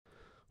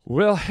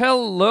Well,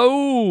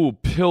 hello,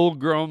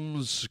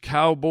 pilgrims,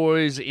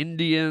 cowboys,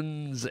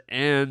 Indians,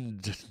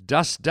 and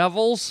dust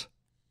devils.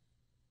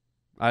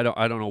 I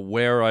don't know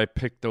where I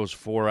picked those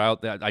four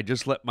out. That I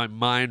just let my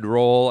mind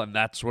roll, and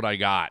that's what I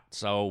got.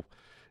 So,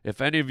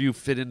 if any of you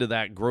fit into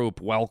that group,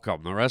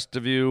 welcome. The rest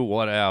of you,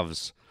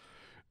 whatevs.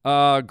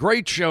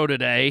 Great show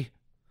today.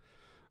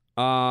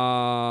 We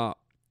are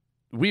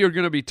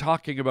going to be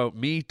talking about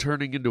me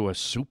turning into a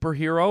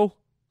superhero.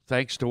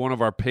 Thanks to one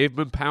of our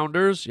pavement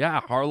pounders. Yeah,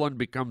 Harlan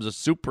becomes a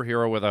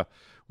superhero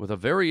with a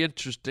very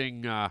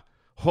interesting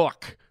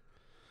hook.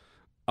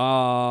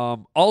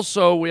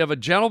 Also, we have a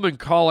gentleman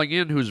calling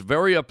in who's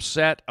very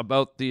upset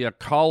about the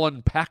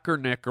Colin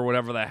Kaepernick, or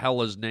whatever the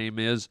hell his name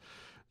is,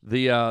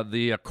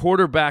 the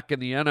quarterback in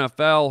the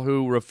NFL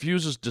who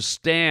refuses to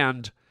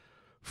stand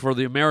for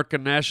the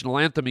American national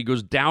anthem. He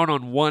goes down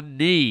on one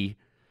knee.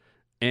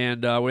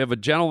 And we have a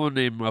gentleman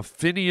named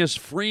Phineas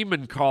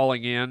Freeman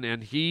calling in,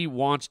 and he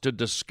wants to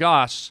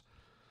discuss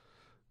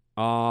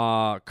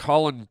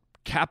Colin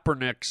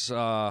Kaepernick's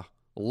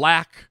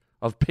lack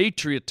of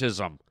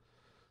patriotism.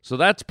 So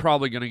that's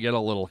probably going to get a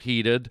little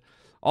heated.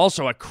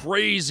 Also, a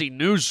crazy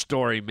news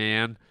story,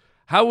 man.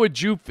 How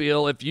would you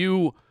feel if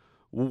you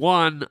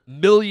won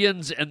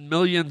millions and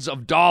millions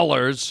of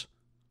dollars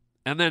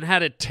and then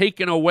had it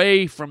taken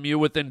away from you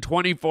within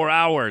 24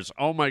 hours?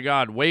 Oh, my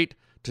God, wait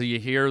till you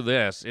hear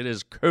this. It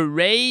is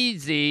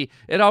crazy.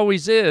 It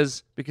always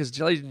is, because,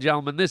 ladies and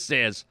gentlemen, this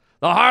is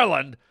the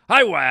Harlan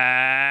Highway.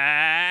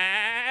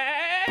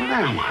 Where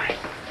am I?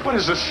 What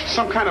is this,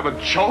 some kind of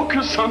a joke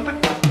or something?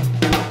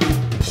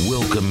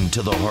 Welcome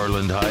to the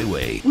Harlan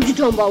Highway. What you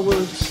talking about,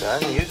 Willie?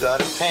 Son, you got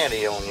a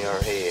panty on your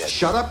head.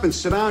 Shut up and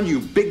sit down, you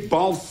big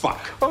bald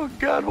fuck. Oh,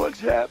 God, what's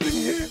happening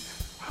here?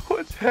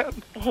 What's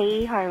happening?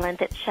 Hey, Harlan,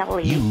 it's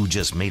Shelley. You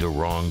just made a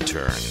wrong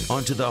turn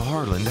onto the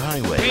Harlan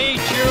Highway. We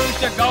choose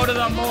to go to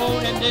the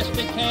moon in this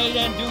decade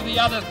and do the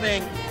other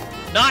thing.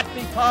 Not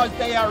because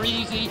they are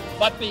easy,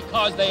 but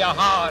because they are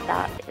hard.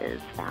 That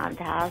is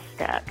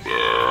fantastic.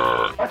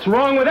 What's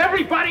wrong with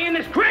everybody in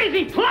this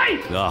crazy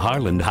place? The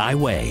Harlan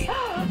Highway.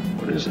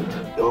 What is it?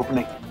 The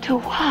opening To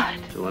what?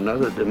 to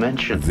another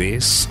dimension.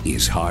 This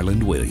is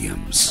Harlan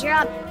Williams. You're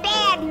a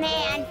bad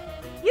man.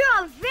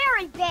 You're a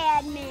very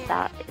bad man.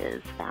 That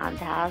is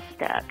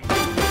fantastic.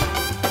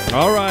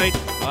 All right,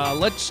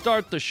 let's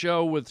start the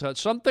show with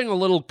something a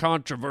little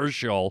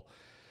controversial.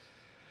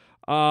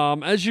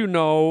 As you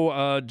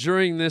know,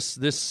 during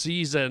this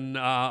season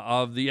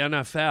of the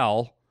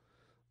NFL,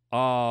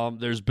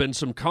 there's been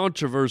some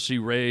controversy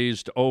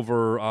raised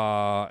over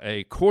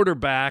a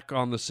quarterback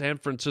on the San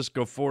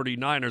Francisco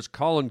 49ers,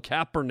 Colin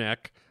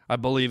Kaepernick, I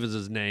believe is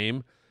his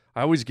name.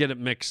 I always get it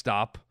mixed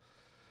up.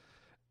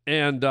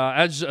 And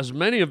as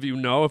many of you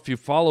know, if you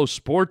follow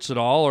sports at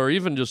all, or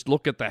even just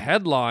look at the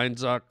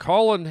headlines,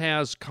 Colin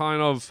has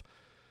kind of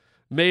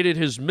made it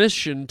his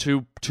mission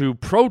to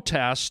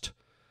protest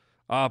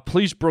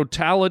police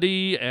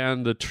brutality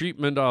and the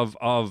treatment of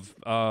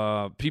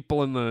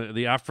people in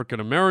the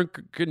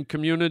African-American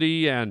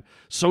community, and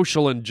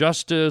social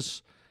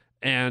injustice,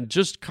 and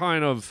just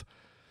kind of,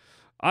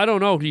 I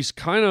don't know, he's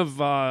kind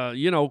of,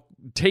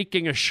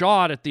 taking a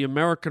shot at the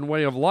American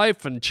way of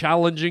life and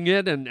challenging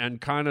it,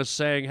 and kind of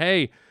saying,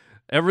 hey,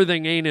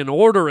 everything ain't in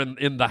order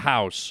in the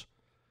house.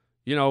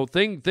 You know,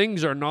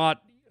 things are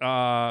not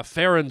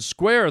fair and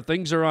square.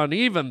 Things are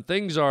uneven.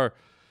 Things are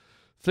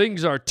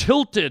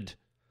tilted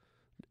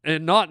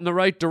and not in the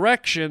right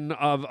direction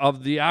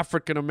of the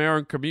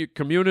African-American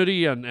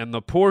community and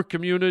the poor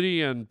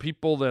community and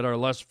people that are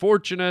less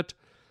fortunate.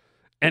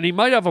 And he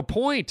might have a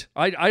point.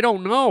 I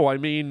don't know. I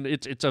mean,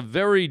 it's a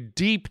very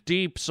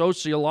deep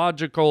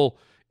sociological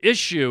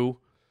issue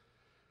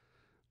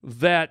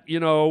that,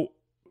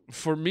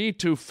 for me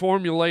to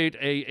formulate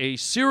a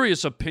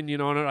serious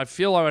opinion on it, I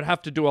feel I would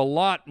have to do a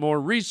lot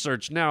more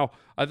research. Now,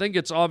 I think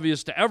it's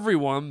obvious to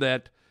everyone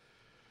that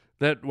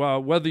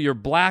whether you're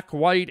black,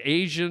 white,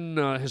 Asian,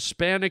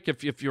 Hispanic,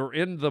 if you're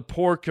in the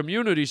poor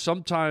community,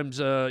 sometimes,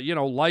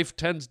 life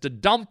tends to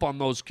dump on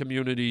those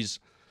communities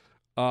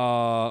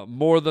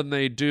more than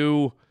they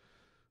do,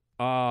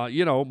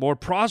 more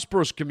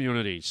prosperous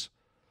communities.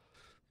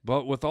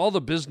 But with all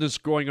the business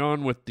going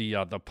on with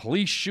the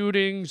police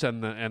shootings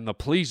and the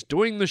police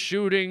doing the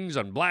shootings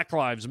and Black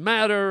Lives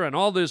Matter and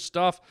all this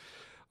stuff,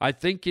 I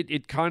think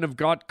it kind of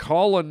got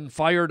Colin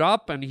fired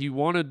up, and he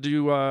wanted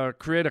to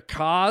create a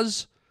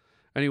cause,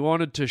 and he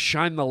wanted to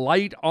shine the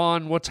light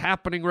on what's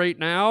happening right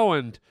now.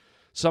 And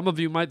some of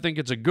you might think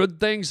it's a good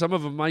thing, some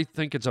of them might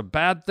think it's a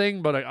bad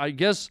thing, but I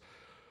guess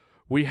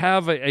we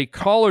have a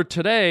caller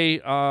today,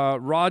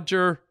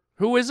 Roger.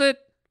 Who is it?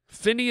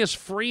 Phineas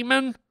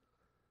Freeman?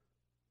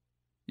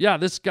 Yeah,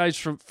 this guy's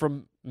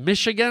from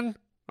Michigan.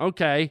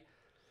 Okay.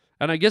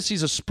 And I guess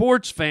he's a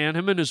sports fan.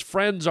 Him and his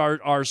friends are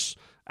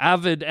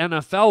avid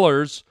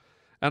NFLers.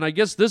 And I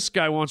guess this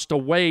guy wants to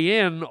weigh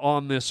in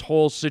on this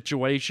whole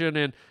situation.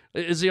 And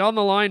is he on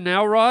the line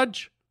now,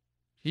 Raj?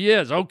 He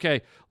is.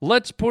 Okay.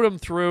 Let's put him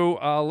through.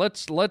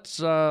 Let's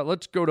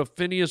go to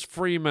Phineas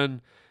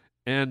Freeman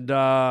and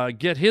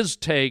get his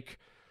take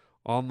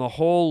on the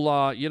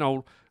whole,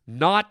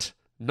 not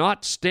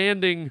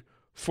standing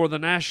for the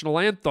national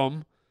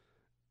anthem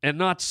and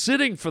not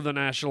sitting for the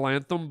national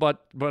anthem,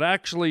 but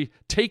actually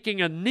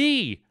taking a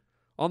knee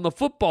on the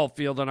football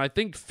field. And I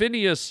think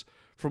Phineas,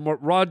 from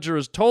what Roger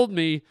has told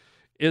me,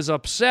 is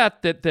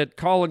upset that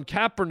Colin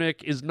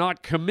Kaepernick is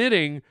not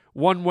committing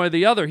one way or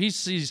the other. He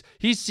sees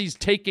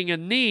taking a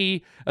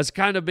knee as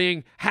kind of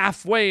being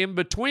halfway in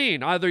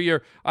between. Either you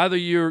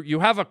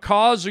have a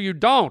cause or you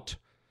don't.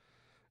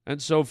 And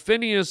so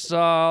Phineas,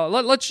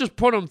 let's just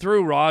put him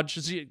through,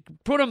 Raj.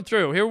 Put him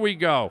through. Here we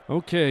go.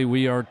 Okay,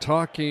 we are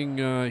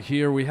talking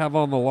here. We have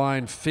on the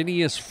line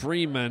Phineas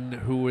Freeman,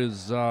 who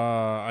is,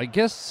 I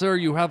guess, sir,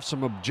 you have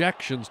some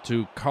objections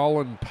to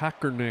Colin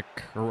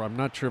Kaepernick, or I'm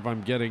not sure if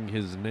I'm getting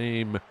his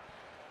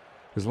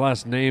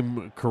last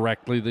name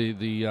correctly,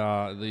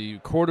 the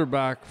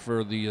quarterback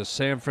for the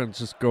San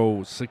Francisco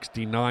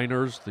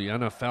 69ers, the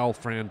NFL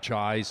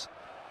franchise.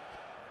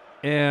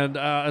 And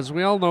as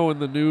we all know in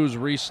the news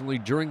recently,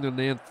 during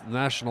the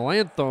national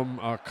anthem,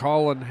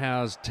 Colin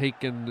has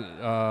taken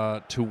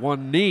to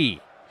one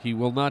knee. He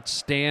will not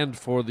stand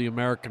for the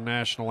American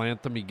national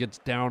anthem. He gets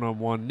down on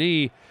one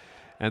knee,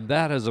 and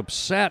that has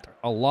upset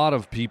a lot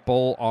of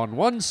people on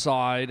one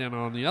side, and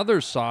on the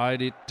other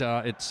side,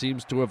 it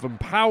seems to have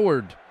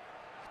empowered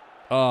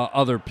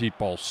other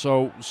people.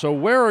 So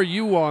where are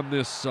you on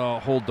this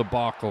whole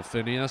debacle,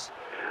 Phineas?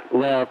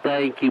 Well,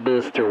 thank you,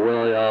 Mr.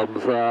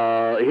 Williams.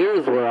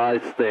 Here's where I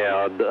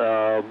stand.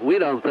 We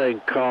don't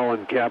think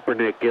Colin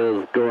Kaepernick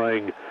is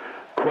going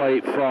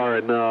quite far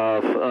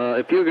enough.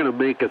 If you're going to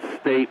make a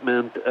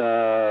statement,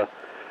 to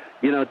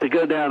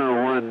go down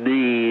on one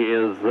knee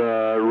is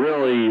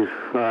really,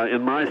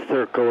 in my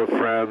circle of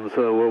friends,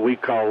 what we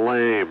call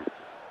lame.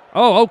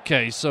 Oh,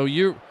 okay. So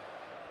you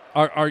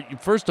are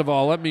first of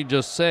all, let me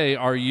just say,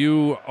 are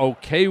you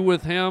okay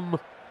with him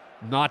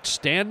not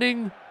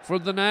standing for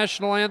the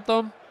national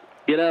anthem?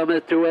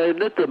 Mr. Williams,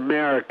 it's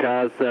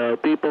America, so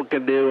people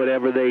can do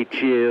whatever they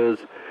choose.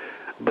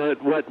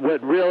 But what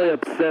really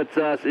upsets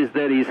us is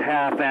that he's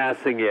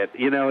half-assing it.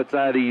 It's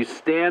either you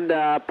stand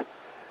up,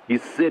 you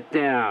sit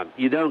down.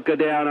 You don't go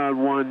down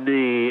on one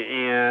knee.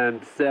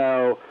 And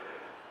so,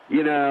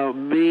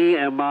 me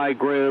and my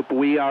group,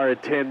 we are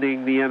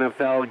attending the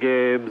NFL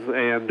games,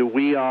 and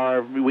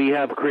we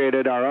have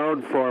created our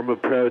own form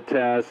of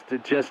protest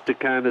just to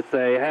kind of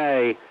say,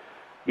 hey,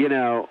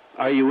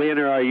 are you in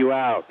or are you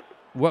out?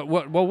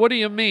 What do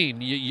you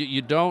mean?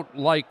 You don't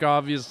like,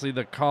 obviously,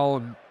 the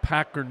Colin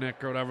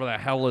Kaepernick or whatever the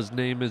hell his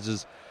name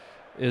is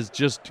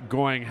just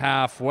going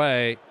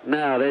halfway.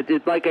 No,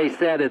 like I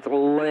said, it's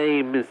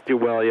lame, Mr.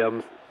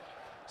 Williams.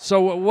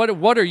 So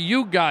what are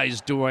you guys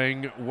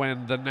doing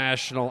when the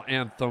national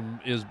anthem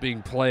is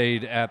being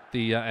played at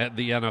the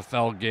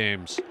NFL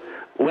games?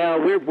 Well,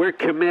 we're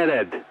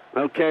committed.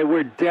 Okay,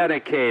 we're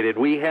dedicated.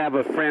 We have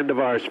a friend of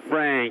ours,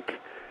 Frank.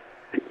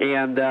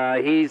 And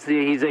he's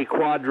a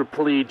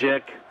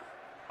quadriplegic.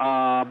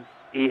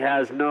 He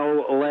has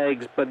no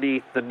legs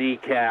beneath the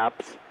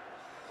kneecaps.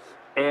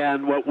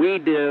 And what we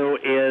do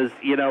is,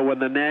 when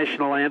the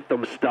national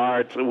anthem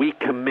starts, we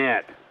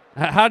commit.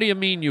 How do you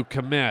mean you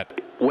commit?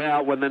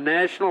 Well, when the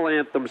national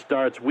anthem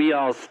starts, we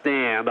all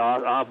stand.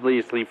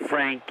 Obviously,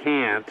 Frank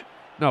can't.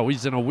 No,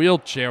 he's in a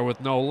wheelchair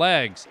with no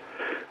legs.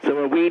 So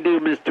what we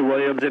do, Mr.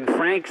 Williams, and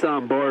Frank's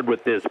on board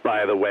with this,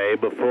 by the way,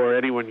 before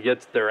anyone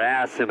gets their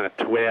ass in a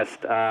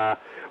twist,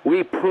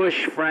 we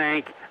push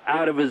Frank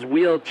out of his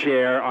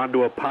wheelchair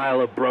onto a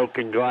pile of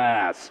broken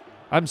glass.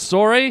 I'm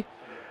sorry?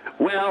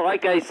 Well,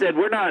 like I said,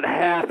 we're not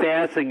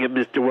half-assing it,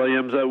 Mr.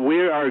 Williams.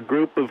 We are a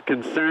group of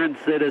concerned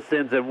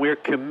citizens, and we're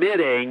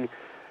committing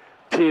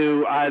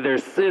to either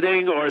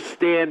sitting or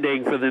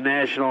standing for the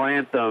national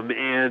anthem.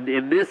 And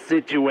in this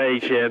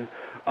situation,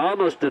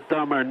 almost to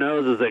thumb our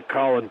noses at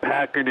Colin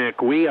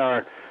Kaepernick,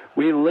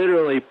 we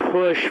literally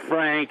push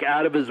Frank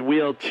out of his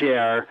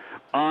wheelchair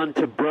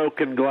onto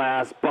broken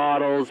glass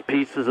bottles,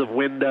 pieces of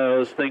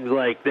windows, things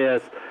like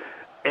this,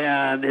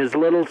 and his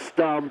little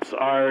stumps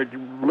are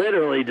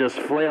literally just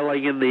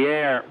flailing in the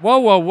air.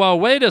 Whoa,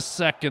 wait a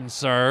second,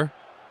 sir.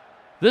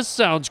 This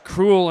sounds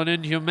cruel and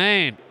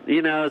inhumane.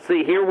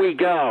 See, here we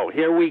go.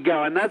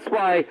 And that's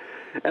why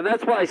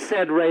I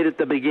said right at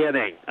the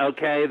beginning,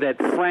 okay, that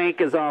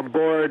Frank is on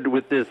board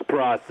with this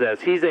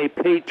process. He's a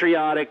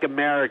patriotic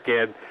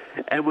American,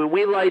 and when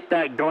we light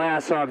that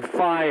glass on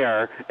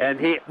fire, and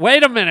he...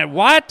 Wait a minute,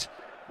 what?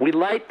 We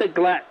light the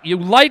glass... You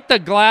light the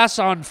glass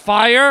on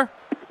fire?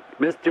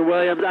 Mr.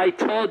 Williams, I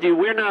told you,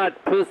 we're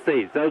not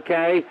pussies,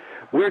 okay?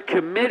 We're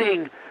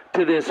committing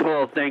to this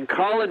whole thing.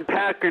 Colin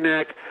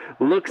Kaepernick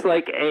looks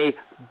like a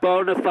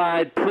bona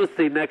fide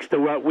pussy next to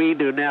what we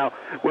do. Now,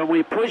 when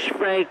we push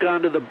Frank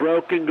onto the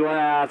broken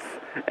glass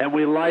and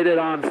we light it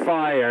on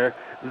fire,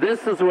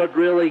 this is what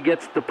really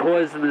gets the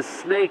poisonous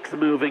snakes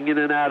moving in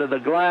and out of the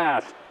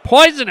glass.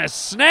 Poisonous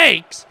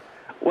snakes?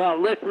 Well,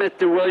 look,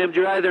 Mr. Williams,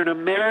 you're either an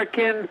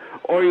American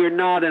or you're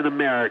not an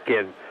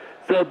American.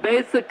 So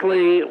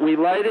basically, we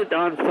light it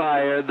on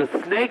fire, the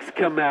snakes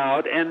come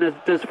out, and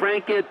does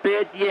Frank get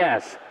bit?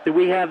 Yes. Do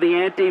we have the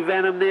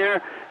anti-venom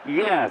there?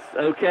 Yes,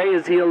 okay.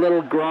 Is he a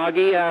little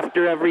groggy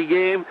after every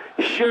game?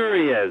 Sure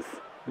he is.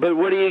 But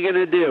what are you going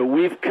to do?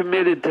 We've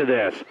committed to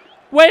this.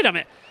 Wait a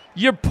minute.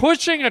 You're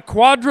pushing a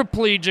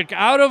quadriplegic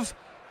out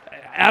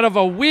of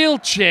a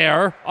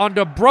wheelchair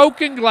onto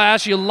broken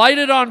glass. You light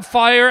it on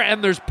fire,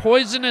 and there's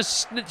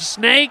poisonous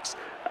snakes.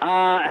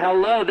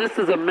 Hello, this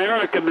is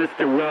America,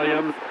 Mr.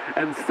 Williams,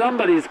 and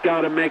somebody's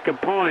got to make a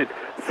point.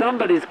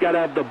 Somebody's got to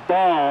have the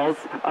balls,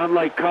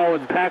 unlike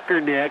Colin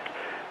Kaepernick,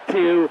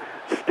 to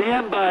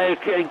stand by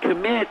and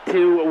commit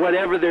to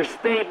whatever their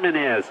statement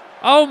is.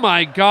 Oh,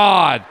 my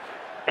God.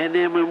 And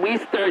then when we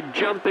start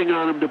jumping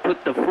on him to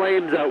put the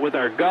flames out with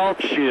our golf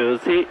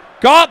shoes,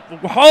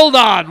 Hold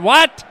on,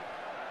 what?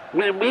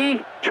 when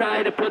we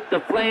try to put the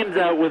flames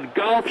out with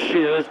golf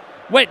shoes.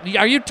 Wait,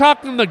 are you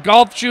talking the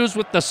golf shoes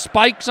with the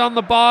spikes on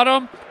the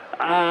bottom?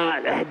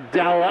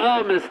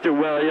 Hello, Mr.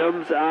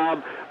 Williams.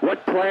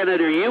 What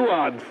planet are you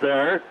on,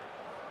 sir?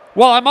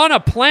 Well, I'm on a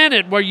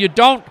planet where you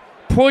don't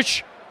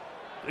push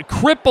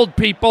crippled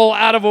people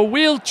out of a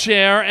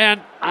wheelchair,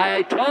 and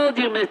I told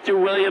you,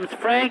 Mr. Williams,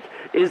 Frank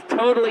is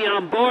totally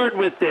on board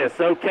with this,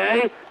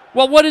 okay?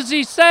 well, what does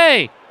he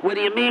say? What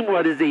do you mean,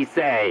 what does he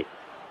say?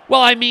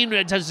 Well, I mean,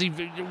 what does he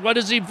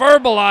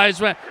verbalize?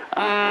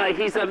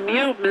 He's a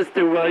mute,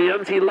 Mr.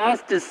 Williams. He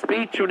lost his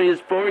speech when he was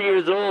 4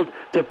 years old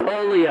to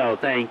polio,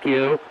 thank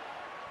you.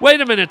 Wait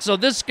a minute, so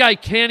this guy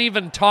can't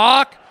even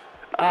talk?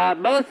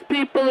 Most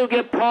people who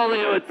get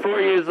polio at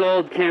 4 years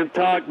old can't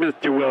talk,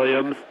 Mr.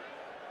 Williams.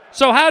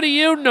 So how do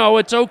you know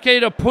it's okay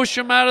to push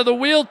him out of the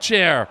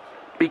wheelchair?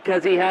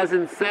 Because he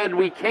hasn't said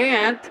we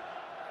can't.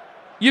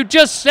 You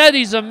just said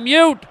he's a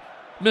mute,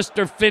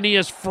 Mr.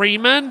 Phineas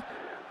Freeman.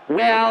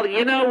 Well,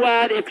 you know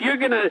what? If you're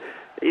going to...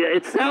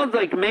 It sounds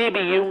like maybe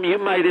you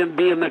might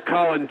be in the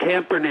Colin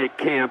Kaepernick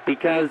camp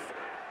because,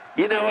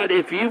 you know what?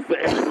 If you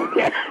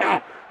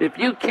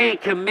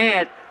can't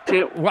commit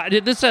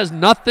to... This has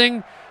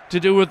nothing to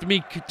do with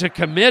me to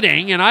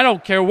committing, and I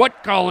don't care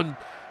what Colin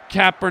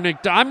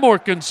Kaepernick... I'm more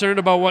concerned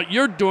about what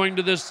you're doing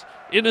to this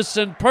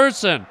innocent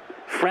person.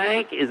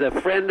 Frank is a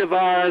friend of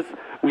ours.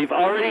 We've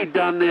already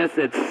done this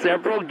at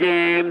several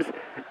games,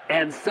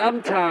 and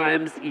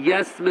sometimes,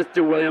 yes,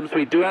 Mr. Williams,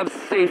 we do have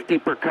safety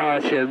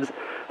precautions.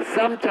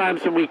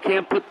 Sometimes when we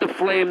can't put the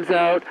flames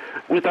out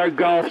with our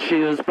golf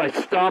shoes by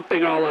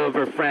stomping all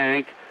over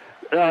Frank,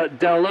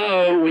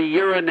 Dello, we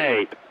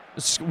urinate.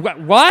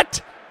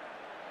 What?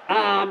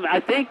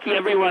 I think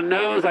everyone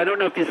knows, I don't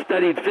know if you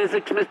studied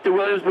physics, Mr.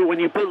 Williams, but when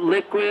you put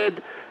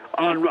liquid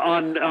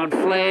on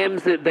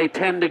flames, they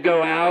tend to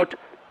go out.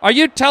 Are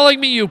you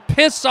telling me you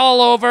piss all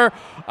over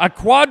a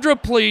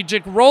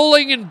quadriplegic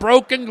rolling in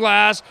broken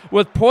glass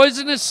with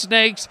poisonous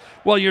snakes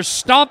while you're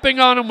stomping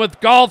on him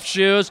with golf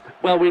shoes?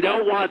 Well, we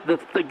don't want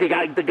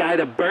the guy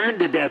to burn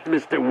to death,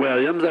 Mr.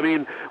 Williams. I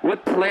mean,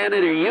 what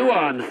planet are you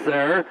on,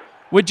 sir?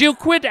 Would you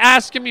quit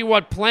asking me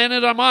what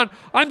planet I'm on?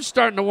 I'm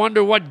starting to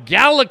wonder what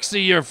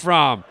galaxy you're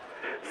from.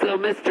 So,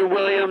 Mr.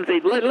 Williams,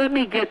 let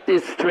me get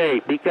this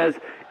straight, because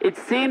it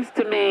seems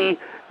to me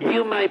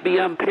you might be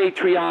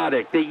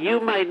unpatriotic, that you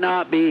might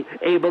not be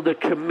able to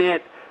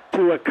commit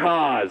to a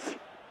cause.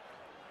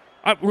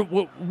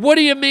 What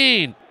do you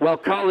mean? Well,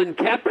 Colin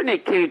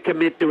Kaepernick can't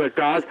commit to a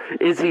cause.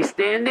 Is he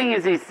standing?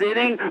 Is he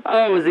sitting?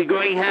 Oh, is he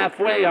going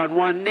halfway on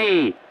one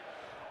knee?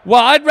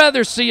 Well, I'd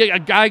rather see a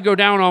guy go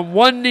down on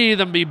one knee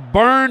than be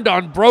burned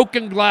on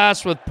broken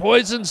glass with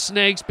poison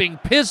snakes, being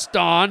pissed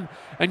on,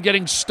 and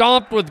getting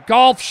stomped with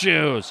golf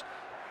shoes.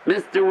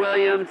 Mr.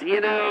 Williams,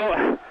 you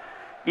know,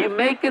 you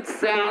make it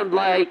sound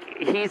like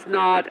he's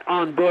not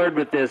on board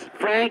with this.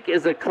 Frank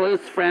is a close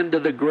friend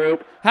of the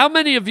group. How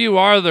many of you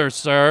are there,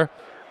 sir?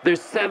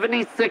 There's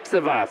 76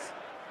 of us.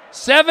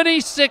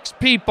 76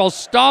 people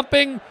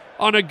stomping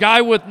on a guy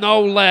with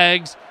no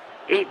legs.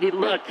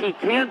 Look, he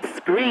can't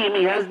scream.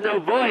 He has no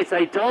voice.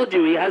 I told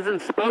you, he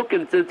hasn't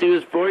spoken since he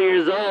was 4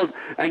 years old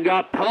and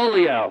got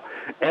polio.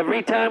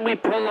 Every time we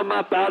pull him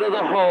up out of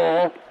the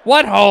hole...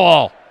 What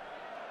hole?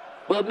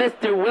 Well,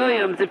 Mr.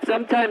 Williams,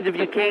 sometimes if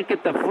you can't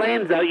get the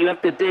flames out, you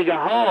have to dig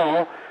a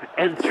hole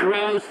and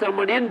throw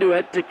someone into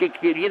it to,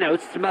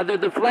 smother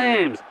the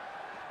flames.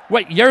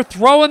 Wait, you're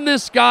throwing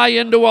this guy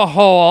into a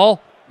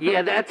hole?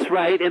 Yeah, that's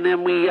right. And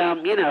then we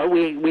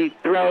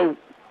throw...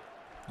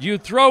 You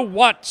throw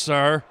what,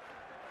 sir?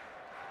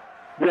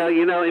 Well,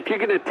 if you're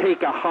going to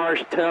take a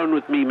harsh tone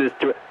with me,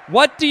 Mr.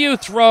 What do you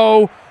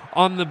throw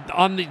on the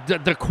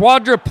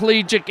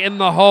quadriplegic in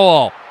the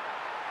hole?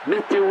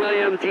 Mr.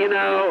 Williams,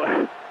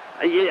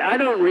 I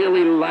don't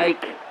really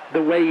like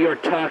the way you're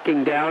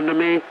talking down to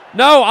me.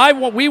 No,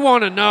 we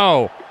want to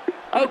know.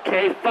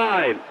 Okay,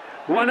 fine.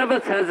 One of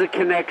us has a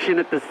connection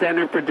at the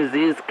Center for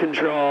Disease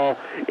Control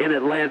in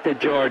Atlanta,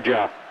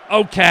 Georgia.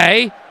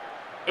 Okay.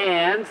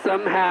 And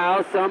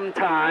somehow,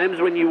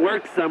 sometimes, when you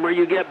work somewhere,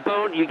 you get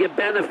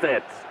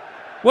benefits.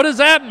 What does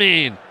that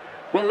mean?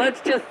 Well, let's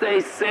just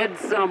say said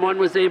someone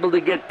was able to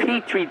get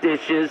Petri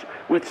dishes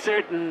with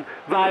certain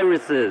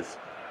viruses.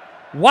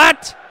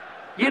 What?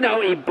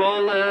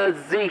 Ebola,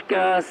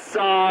 Zika,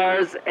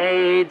 SARS,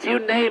 AIDS, you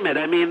name it.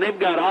 I mean, they've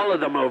got all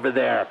of them over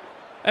there.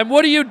 And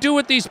what do you do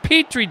with these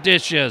Petri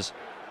dishes?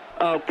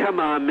 Oh, come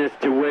on,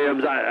 Mr.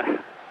 Williams.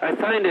 I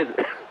find it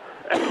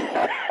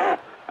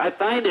I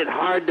find it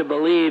hard to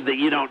believe that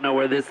you don't know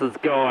where this is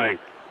going.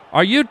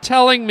 Are you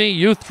telling me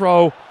you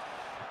throw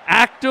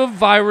active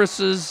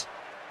viruses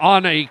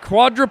on a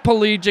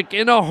quadriplegic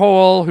in a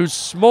hole who's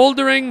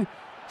smoldering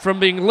from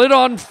being lit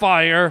on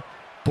fire,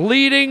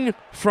 bleeding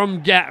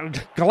from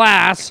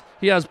glass?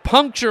 He has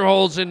puncture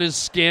holes in his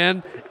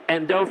skin.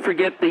 And don't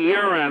forget the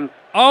urine.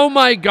 Oh,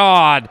 my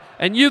God.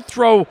 And you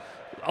throw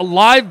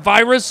live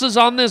viruses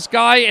on this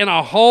guy in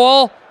a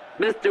hole?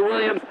 Mr.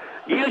 Williams,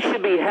 you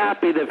should be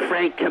happy that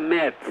Frank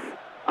commits.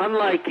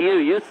 Unlike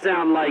you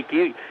sound like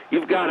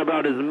you've got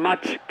about as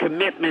much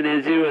commitment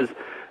as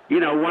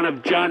one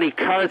of Johnny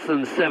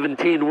Carson's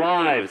 17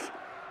 wives.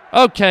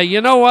 Okay, you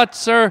know what,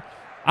 sir?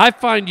 I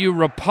find you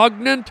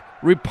repugnant,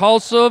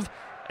 repulsive,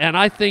 and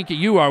I think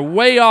you are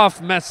way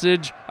off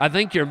message. I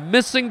think you're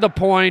missing the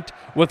point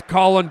with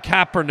Colin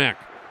Kaepernick.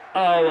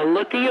 Oh, well,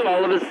 look at you,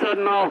 all of a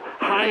sudden all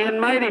high and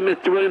mighty,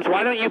 Mr. Williams.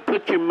 Why don't you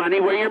put your money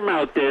where your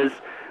mouth is?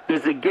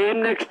 There's a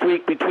game next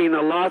week between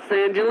the Los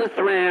Angeles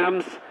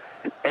Rams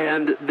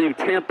and the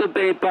Tampa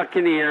Bay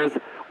Buccaneers.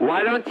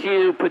 Why don't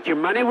you put your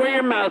money where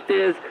your mouth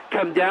is,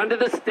 come down to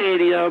the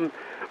stadium,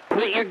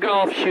 put your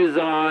golf shoes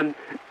on,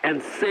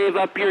 and save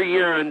up your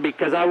urine,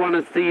 because I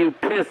want to see you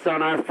piss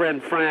on our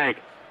friend Frank.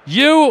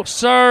 You,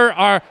 sir,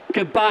 are...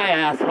 Goodbye,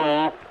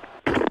 asshole.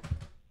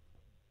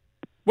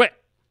 Wait,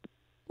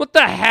 what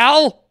the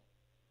hell?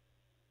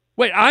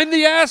 Wait, I'm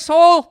the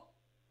asshole?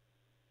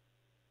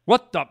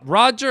 What the...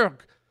 Roger,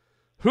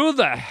 who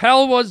the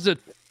hell was it,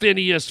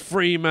 Phineas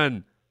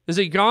Freeman? Is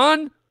he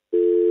gone?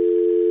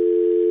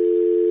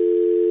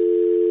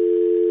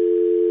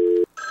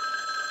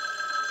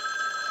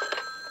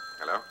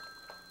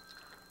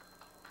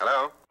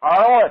 Hello?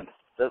 Harlan,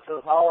 this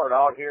is Howard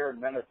out here in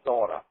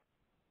Minnesota.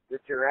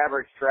 Just your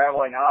average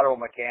traveling auto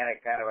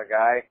mechanic kind of a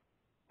guy.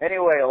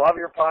 Anyway, I love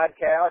your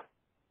podcast,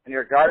 and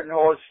your garden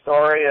hose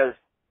story is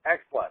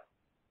excellent.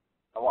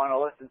 I want to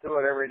listen to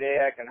it every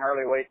day. I can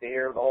hardly wait to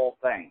hear the whole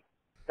thing.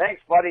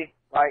 Thanks, buddy.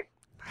 Bye.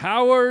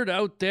 Howard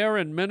out there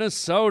in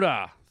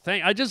Minnesota.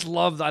 I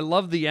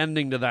love the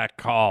ending to that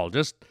call.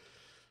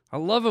 I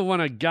love it when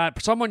a guy,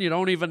 someone you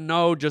don't even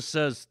know, just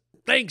says,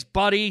 "Thanks,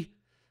 buddy."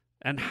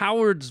 And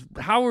Howard's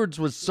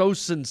was so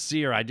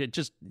sincere.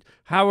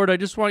 Howard, I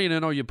just want you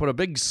to know you put a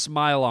big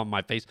smile on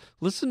my face.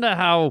 Listen to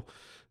how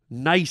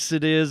nice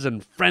it is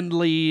and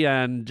friendly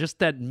and just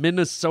that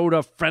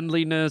Minnesota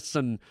friendliness.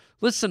 And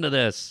listen to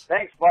this.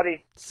 Thanks,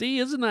 buddy. See,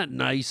 isn't that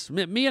nice?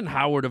 Me and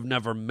Howard have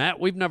never met.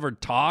 We've never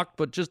talked,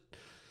 but just,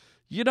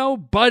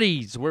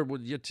 buddies.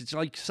 It's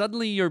like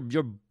suddenly you're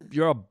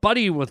a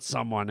buddy with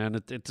someone,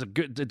 and it's a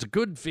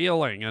good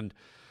feeling. And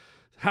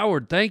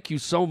Howard, thank you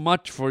so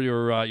much for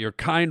your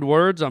kind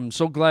words. I'm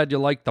so glad you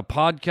like the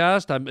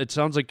podcast. It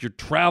sounds like you're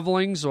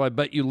traveling, so I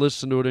bet you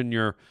listen to it in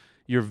your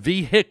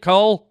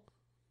vehicle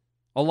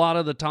a lot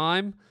of the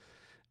time.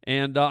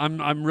 And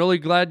I'm really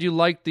glad you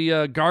like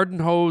the garden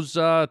hose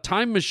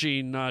time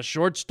machine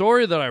short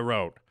story that I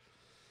wrote.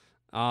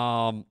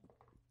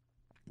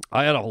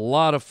 I had a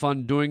lot of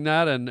fun doing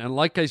that, and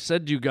like I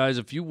said to you guys,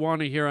 if you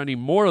want to hear any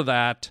more of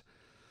that,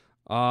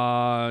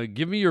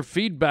 give me your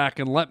feedback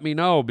and let me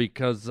know,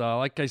 because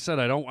like I said,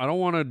 I don't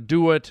want to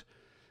do it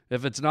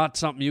if it's not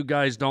something you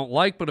guys don't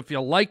like. But if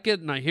you like it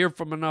and I hear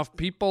from enough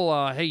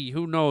people, hey,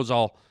 who knows,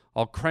 I'll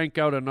crank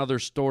out another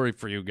story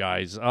for you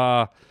guys.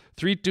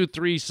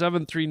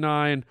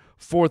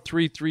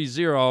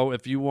 323-739-4330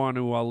 if you want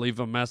to leave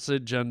a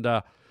message.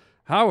 And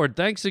Howard,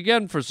 thanks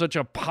again for such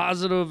a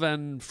positive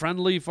and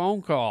friendly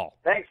phone call.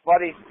 Thanks,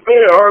 buddy.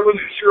 Hey, Harlan,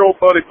 it's your old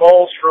buddy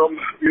Balls from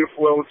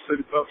beautiful Elwood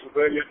City,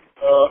 Pennsylvania.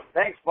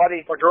 Thanks,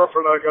 buddy. My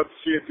girlfriend and I got to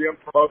see you at the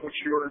Improv, which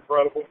you were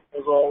incredible,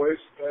 as always.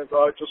 And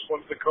I just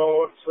wanted to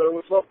call and say,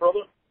 what's up,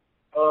 brother?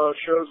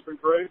 Show's been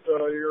great.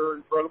 You're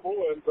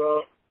incredible, and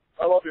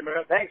I love you,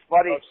 man. Thanks,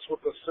 buddy. I just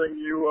want to sing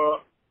you a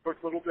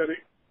quick little ditty.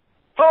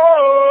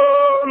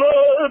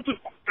 Harlan,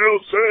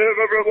 he'll save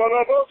every one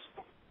of us.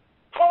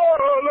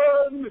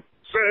 Harlan,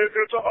 save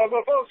you to all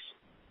of us.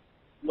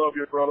 Love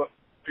you, brother.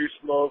 Peace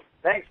and love.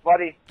 Thanks,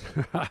 buddy.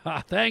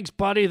 Thanks,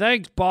 buddy.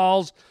 Thanks,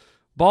 Balls.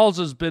 Balls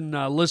has been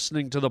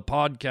listening to the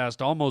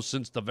podcast almost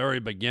since the very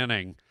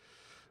beginning.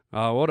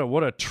 What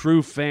a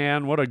true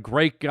fan. What a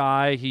great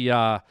guy. He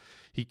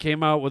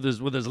came out with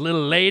his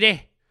little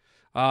lady.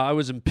 I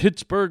was in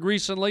Pittsburgh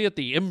recently at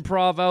the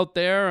Improv out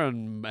there,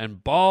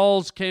 and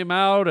Balls came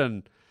out,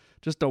 and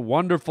just a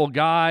wonderful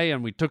guy,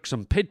 and we took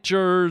some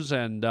pictures,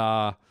 and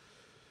I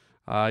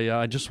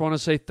just want to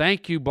say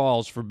thank you,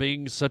 Balls, for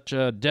being such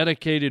a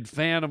dedicated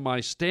fan of my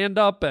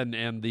stand-up and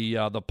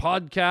the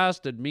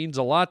podcast. It means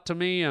a lot to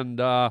me, and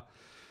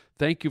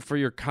thank you for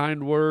your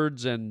kind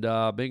words and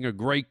being a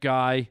great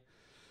guy.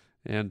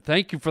 And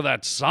thank you for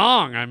that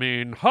song. I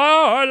mean,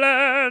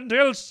 Harlan,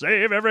 he'll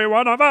save every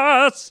one of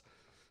us.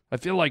 I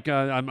feel like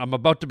I'm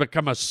about to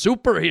become a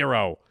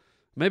superhero.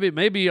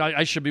 Maybe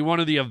I should be one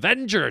of the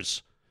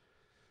Avengers.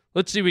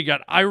 Let's see, we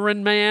got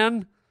Iron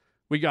Man,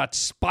 we got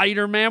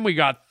Spider-Man, we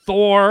got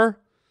Thor,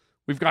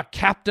 We've got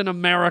Captain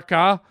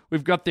America.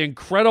 We've got the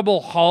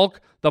Incredible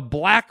Hulk, the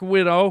Black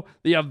Widow,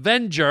 the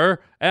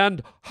Avenger,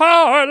 and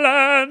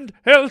Harland.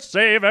 He'll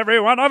save every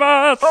one of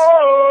us.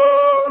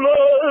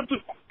 Harland,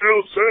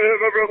 he'll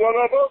save every one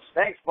of us.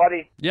 Thanks,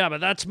 buddy. Yeah, but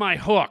that's my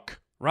hook,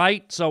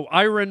 right? So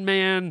Iron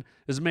Man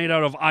is made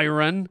out of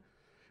iron,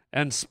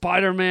 and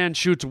Spider-Man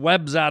shoots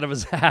webs out of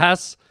his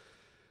ass.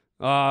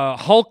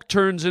 Hulk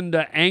turns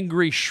into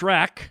angry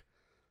Shrek.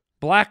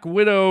 Black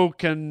Widow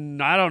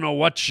can, I don't know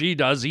what she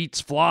does, eats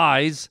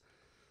flies.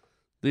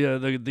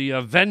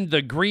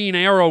 The Green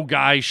Arrow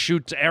guy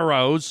shoots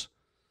arrows.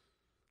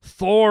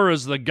 Thor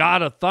is the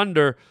god of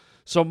thunder.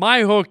 So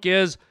my hook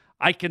is,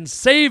 I can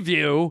save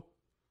you,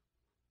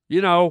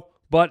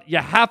 but you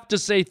have to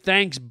say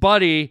thanks,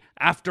 buddy,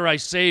 after I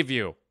save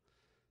you.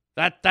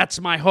 That's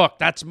my hook.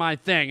 That's my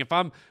thing. If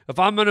I'm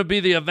gonna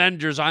be the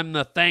Avengers, I'm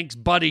the thanks,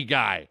 buddy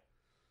guy.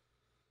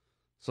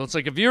 So it's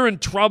like if you're in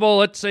trouble,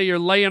 let's say you're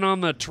laying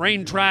on the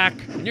train track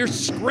and you're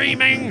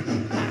screaming,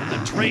 and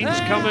the train's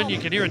coming, you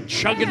can hear it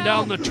chugging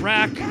down the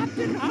track,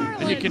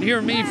 and you can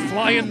hear me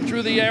flying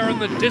through the air in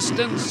the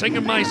distance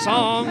singing my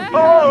song.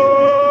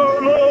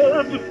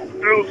 Harland,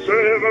 he'll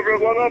save every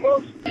one of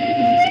us.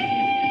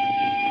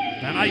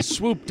 And I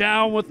swoop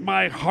down with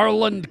my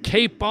Harland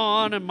cape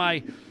on and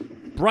my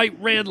bright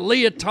red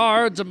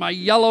leotards and my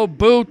yellow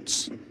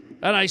boots,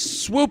 and I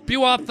swoop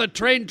you off the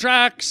train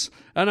tracks,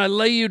 and I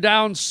lay you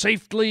down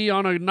safely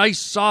on a nice,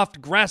 soft,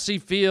 grassy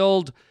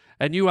field,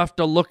 and you have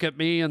to look at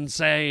me and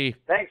say,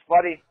 thanks,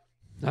 buddy.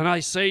 And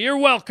I say, you're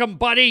welcome,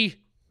 buddy.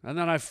 And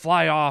then I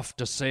fly off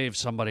to save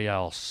somebody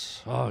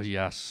else. Oh,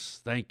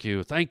 yes. Thank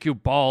you. Thank you,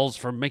 Balls,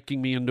 for making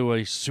me into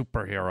a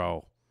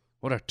superhero.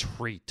 What a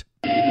treat.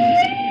 The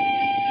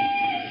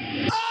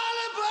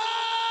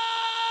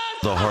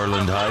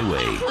Harland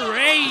Highway.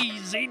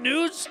 Crazy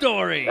news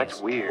stories.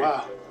 That's weird.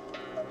 Wow.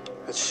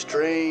 That's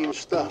strange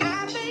stuff.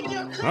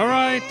 All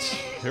right,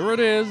 here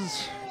it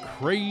is.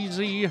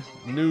 Crazy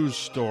news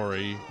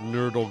story.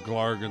 Nerdle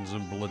Glargans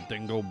and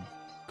Bladingo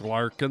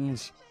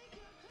Glarkins.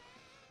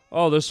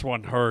 Oh, this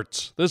one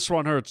hurts. This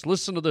one hurts.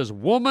 Listen to this.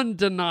 Woman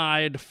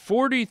denied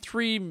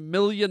 $43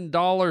 million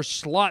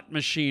slot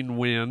machine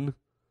win.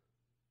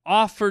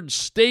 Offered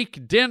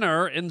steak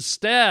dinner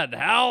instead.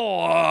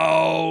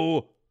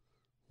 Hello.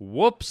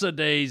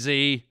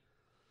 Whoops-a-daisy.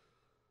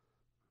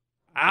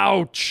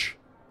 Ouch.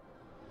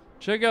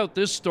 Check out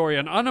this story.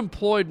 An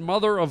unemployed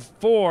mother of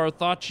 4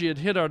 thought she had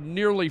hit a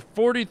nearly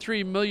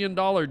 $43 million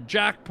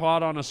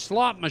jackpot on a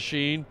slot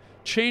machine,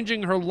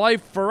 changing her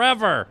life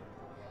forever.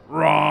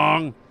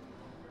 Wrong.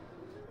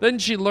 Then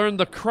she learned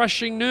the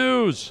crushing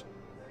news.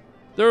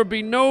 There would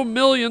be no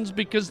millions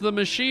because the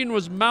machine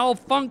was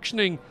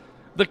malfunctioning.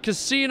 The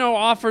casino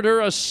offered her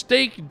a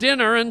steak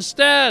dinner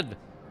instead.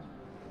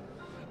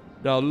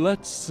 Now,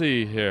 let's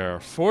see here.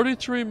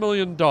 $43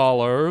 million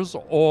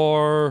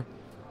or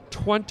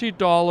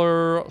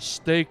 $20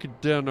 steak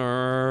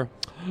dinner.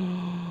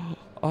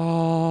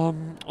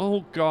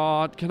 Oh,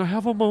 God. Can I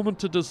have a moment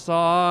to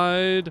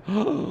decide?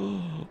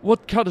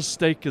 What cut of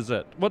steak is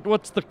it?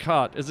 What's the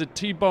cut? Is it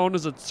T-bone?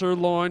 Is it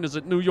sirloin? Is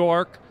it New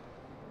York?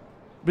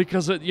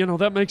 Because,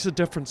 that makes a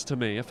difference to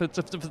me. If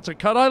it's a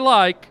cut I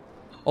like,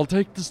 I'll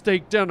take the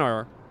steak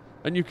dinner,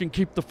 and you can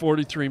keep the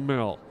 43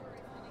 mil.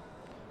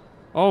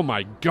 Oh,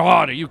 my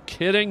God. Are you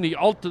kidding?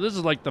 This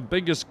is like the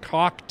biggest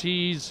cock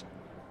tease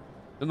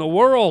in the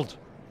world.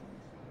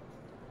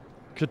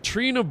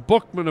 Katrina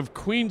Bookman of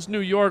Queens,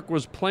 New York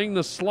was playing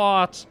the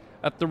slots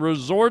at the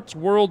Resorts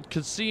World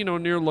Casino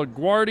near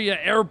LaGuardia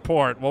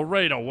Airport. Well,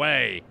 right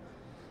away.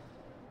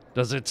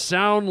 Does it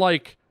sound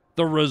like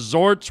the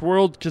Resorts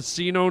World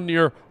Casino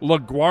near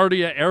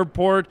LaGuardia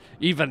Airport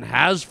even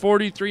has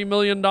 $43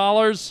 million?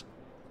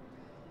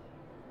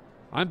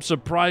 I'm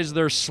surprised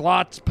their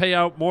slots pay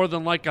out more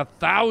than like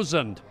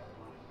 1,000.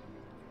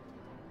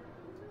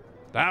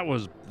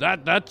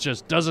 That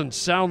just doesn't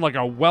sound like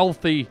a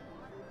wealthy.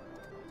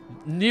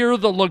 Near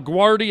the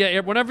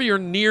LaGuardia, whenever you're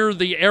near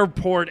the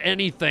airport,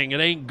 anything, it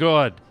ain't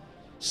good.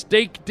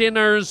 Steak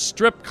dinners,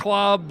 strip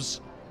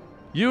clubs,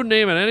 you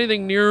name it,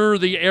 anything near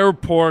the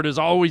airport is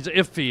always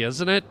iffy,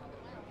 isn't it?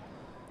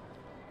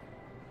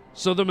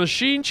 So the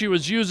machine she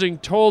was using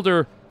told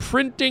her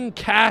printing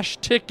cash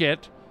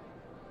ticket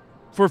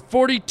for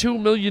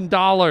 $42 million.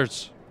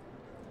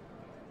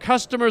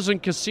 Customers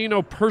and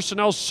casino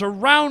personnel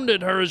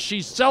surrounded her as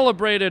she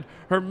celebrated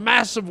her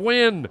massive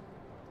win.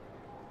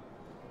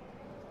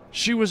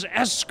 She was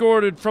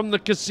escorted from the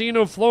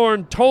casino floor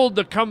and told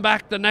to come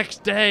back the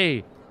next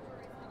day.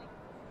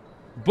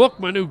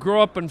 Bookman, who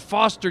grew up in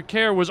foster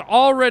care, was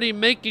already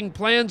making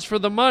plans for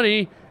the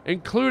money,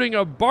 including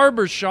a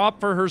barber shop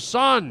for her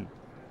son.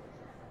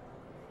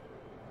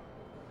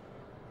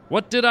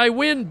 What did I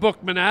win?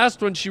 Bookman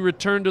asked when she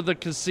returned to the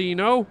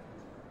casino.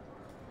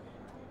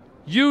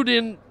 You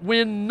didn't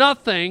win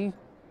nothing,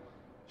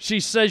 she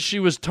says she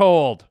was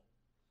told.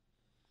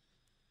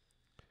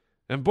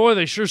 And boy,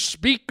 they sure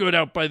speak good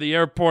out by the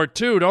airport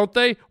too, don't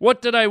they?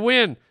 What did I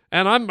win?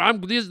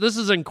 And this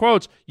is in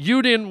quotes.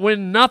 You didn't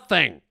win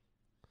nothing.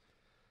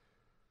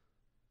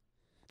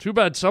 Too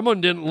bad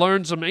someone didn't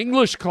learn some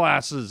English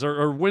classes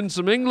or win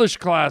some English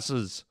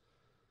classes.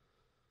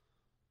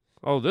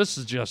 Oh, this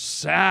is just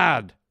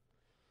sad.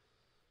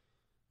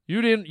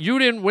 You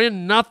didn't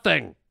win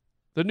nothing.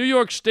 The New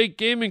York State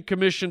Gaming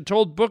Commission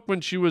told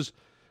Bookman she was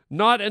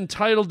not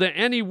entitled to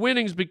any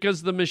winnings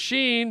because the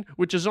machine,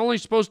 which is only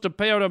supposed to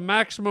pay out a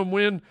maximum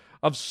win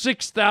of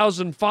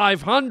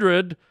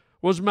 $6,500,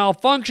 was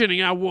malfunctioning.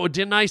 Now,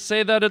 didn't I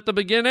say that at the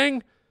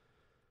beginning?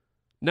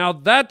 Now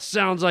that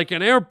sounds like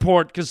an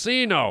airport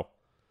casino.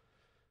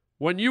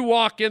 When you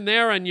walk in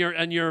there and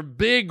your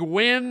big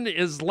win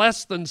is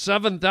less than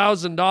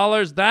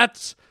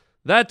 $7,000,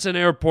 that's an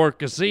airport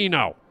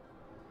casino.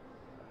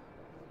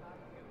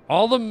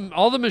 All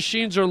the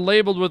machines are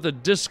labeled with a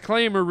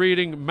disclaimer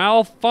reading,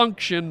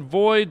 "Malfunction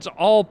voids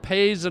all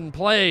pays and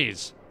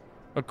plays."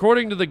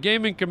 According to the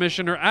Gaming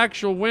Commission, her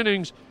actual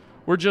winnings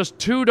were just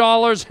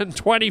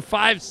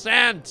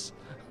 $2.25.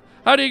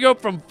 How do you go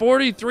from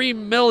 $43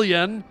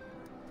 million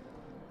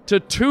to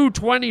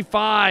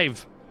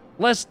 $2.25?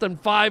 Less than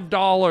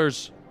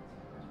 $5.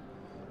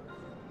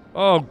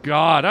 Oh,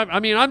 God. I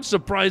mean, I'm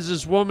surprised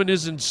this woman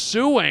isn't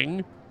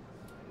suing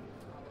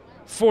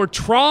for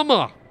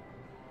trauma.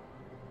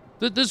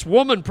 This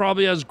woman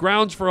probably has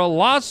grounds for a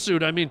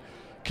lawsuit. I mean,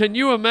 can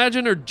you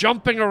imagine her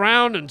jumping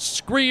around and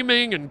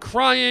screaming and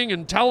crying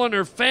and telling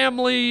her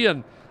family?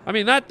 And I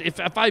mean, that if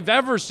I've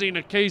ever seen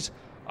a case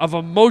of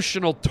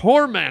emotional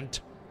torment,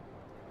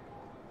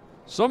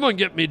 someone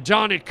get me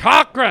Johnny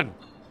Cochran.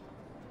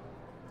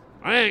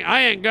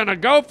 I ain't gonna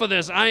go for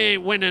this. I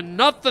ain't winning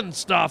nothing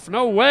stuff.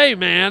 No way,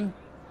 man.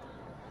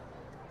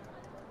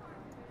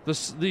 The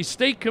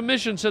state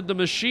commission said the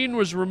machine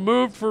was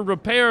removed for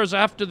repairs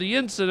after the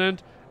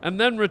incident and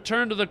then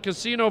returned to the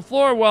casino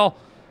floor. Well,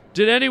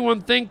 did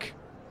anyone think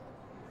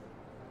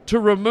to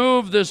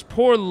remove this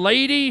poor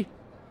lady?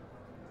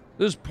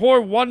 This poor,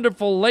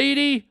 wonderful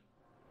lady?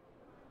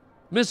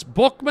 Miss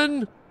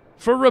Bookman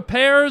for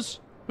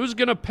repairs? Who's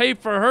going to pay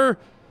for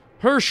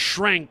her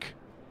shrink?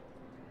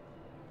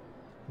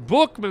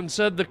 Bookman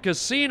said the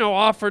casino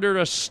offered her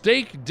a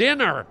steak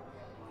dinner,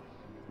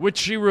 which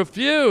she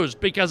refused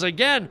because,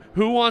 again,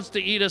 who wants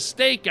to eat a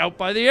steak out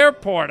by the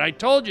airport? I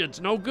told you, it's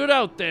no good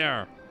out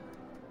there.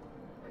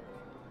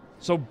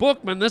 So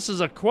Bookman, this is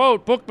a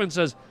quote, Bookman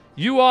says,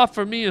 "You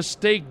offer me a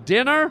steak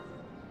dinner?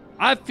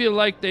 I feel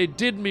like they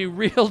did me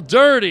real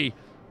dirty,"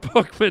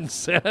 Bookman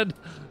said,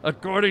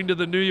 according to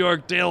the New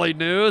York Daily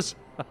News.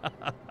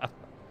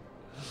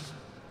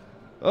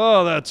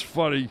 Oh, that's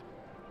funny.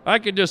 I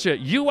can just hear,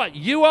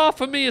 you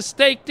offer me a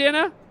steak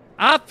dinner?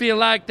 I feel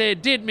like they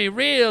did me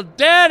real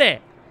dirty.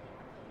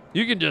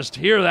 You can just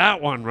hear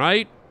that one,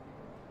 right?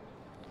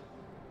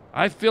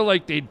 I feel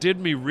like they did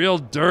me real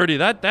dirty.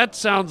 That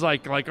sounds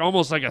like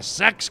almost like a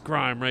sex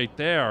crime right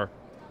there.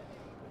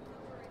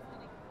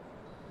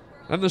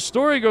 And the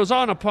story goes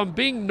on, upon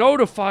being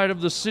notified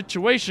of the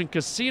situation,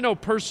 casino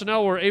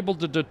personnel were able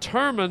to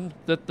determine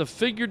that the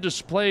figure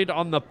displayed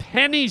on the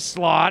penny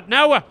slot.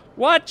 Now,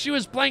 what? She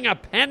was playing a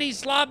penny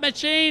slot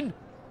machine?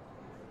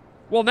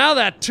 Well, now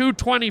that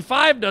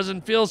 $2.25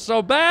 doesn't feel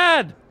so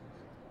bad.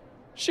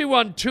 She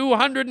won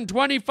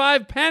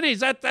 225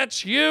 pennies.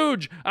 That's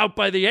huge out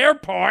by the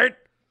airport.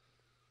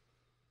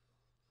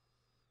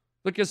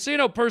 The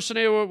casino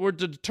personnel were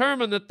to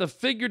determine that the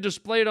figure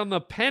displayed on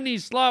the penny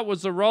slot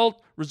was the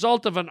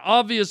result of an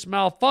obvious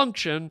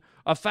malfunction,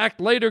 a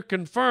fact later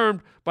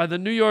confirmed by the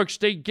New York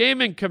State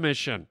Gaming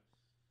Commission.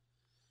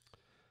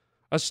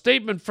 A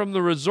statement from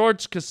the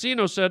resort's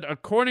casino said,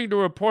 according to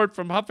a report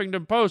from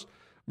Huffington Post,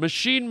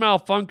 machine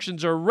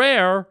malfunctions are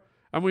rare,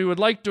 and we would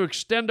like to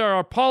extend our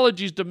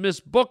apologies to Miss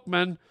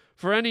Bookman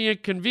for any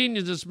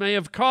inconvenience this may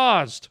have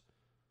caused.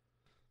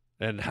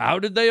 And how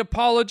did they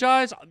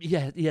apologize?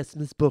 Yes,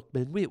 Miss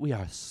Bookman, we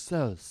are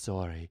so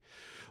sorry.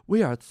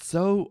 We are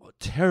so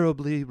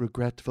terribly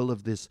regretful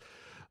of this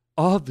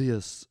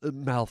obvious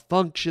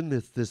malfunction,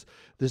 this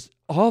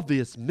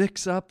obvious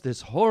mix-up,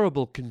 this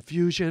horrible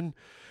confusion.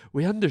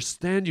 We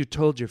understand you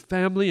told your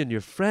family and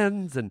your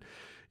friends, and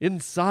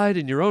inside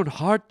in your own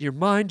heart, your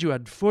mind, you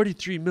had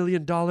 $43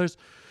 million.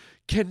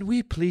 Can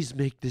we please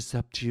make this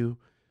up to you?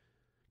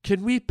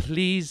 Can we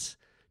please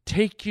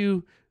take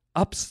you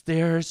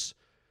upstairs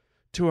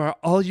to our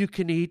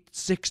all-you-can-eat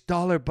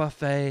 $6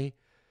 buffet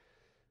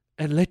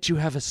and let you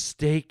have a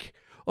steak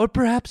or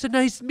perhaps a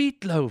nice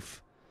meatloaf?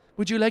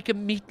 Would you like a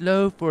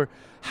meatloaf, or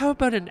how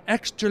about an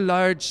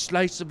extra-large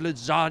slice of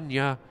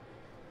lasagna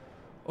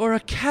or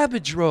a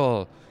cabbage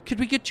roll? Could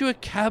we get you a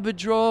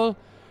cabbage roll?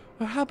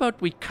 Or how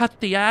about we cut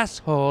the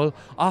asshole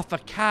off a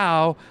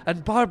cow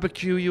and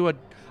barbecue you a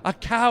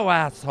cow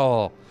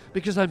asshole?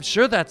 Because I'm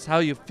sure that's how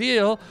you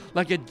feel,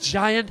 like a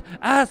giant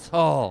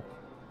asshole.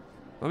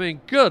 I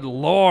mean, good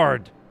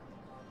Lord.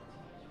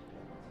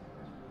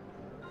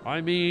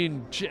 I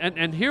mean,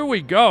 and here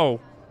we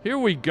go. Here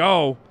we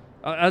go.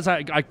 As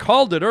I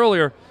called it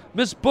earlier,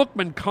 Miss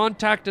Bookman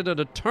contacted an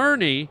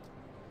attorney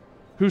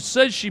who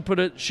says she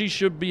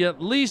should be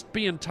at least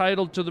be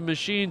entitled to the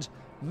machine's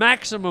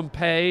maximum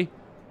pay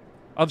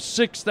of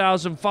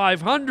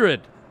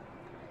 $6,500.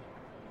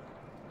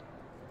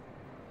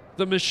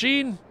 The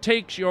machine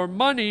takes your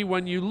money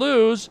when you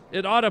lose.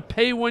 It ought to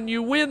pay when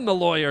you win, the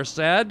lawyer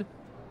said.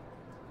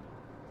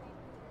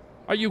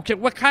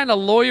 What kind of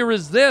lawyer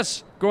is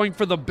this, going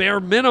for the bare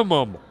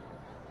minimum?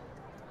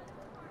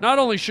 Not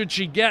only should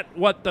she get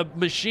what the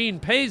machine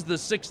pays, the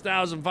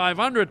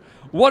 $6,500,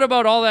 what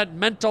about all that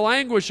mental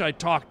anguish I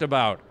talked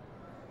about?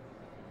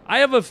 I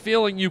have a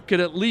feeling you could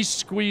at least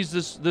squeeze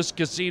this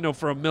casino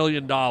for $1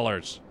 million.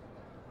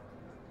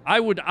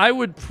 I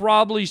would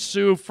probably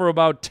sue for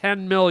about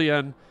 $10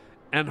 million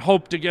and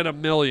hope to get $1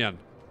 million.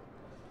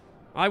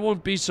 I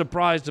wouldn't be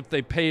surprised if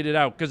they paid it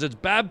out, because it's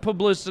bad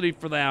publicity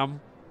for them.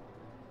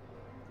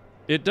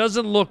 It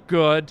doesn't look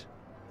good.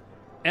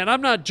 And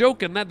I'm not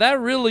joking. That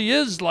really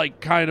is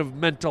like kind of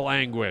mental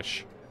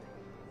anguish.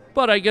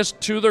 But I guess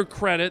to their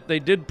credit, they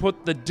did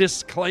put the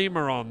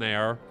disclaimer on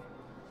there.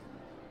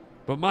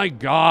 But my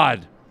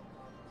God,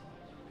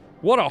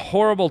 what a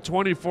horrible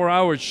 24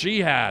 hours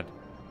she had.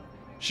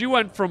 She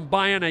went from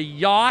buying a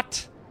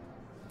yacht,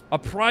 a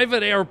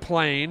private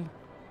airplane,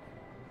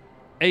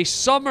 a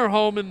summer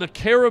home in the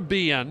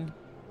Caribbean,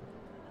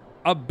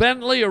 a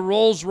Bentley, a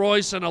Rolls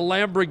Royce, and a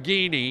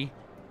Lamborghini,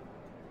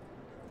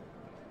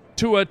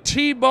 to a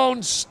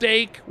T-bone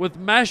steak with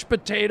mashed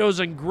potatoes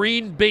and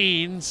green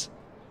beans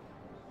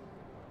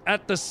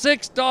at the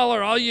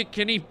 $6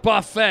 all-you-can-eat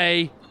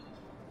buffet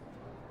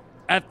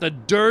at the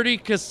dirty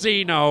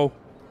casino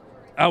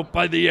out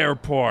by the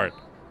airport.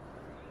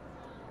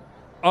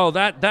 Oh,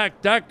 that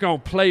gonna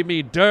play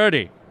me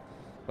dirty.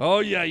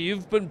 Oh, yeah,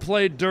 you've been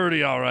played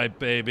dirty, all right,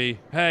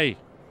 baby. Hey,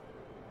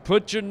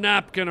 put your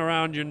napkin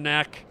around your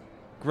neck,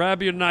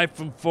 grab your knife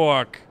and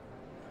fork,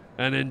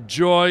 and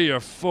enjoy your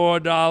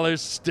 $4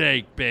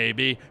 steak,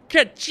 baby.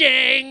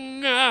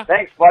 Ka-ching!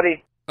 Thanks,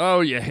 buddy.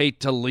 Oh, you hate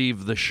to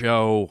leave the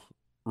show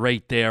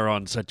right there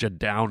on such a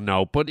down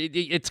note, but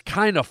it's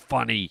kind of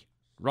funny,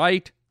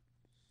 right?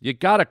 You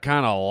gotta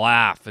kind of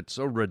laugh. It's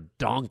so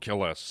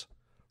redonkulous.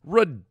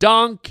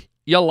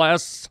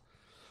 Redonkulous.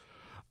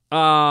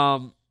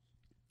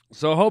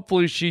 So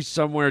hopefully she's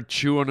somewhere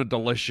chewing a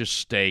delicious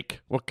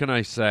steak. What can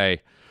I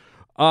say?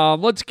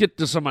 Let's get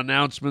to some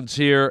announcements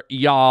here,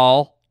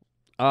 y'all.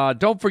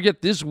 Don't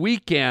forget this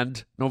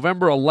weekend,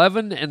 November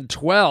 11 and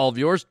 12,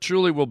 yours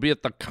truly will be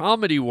at the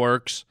Comedy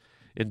Works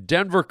in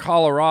Denver,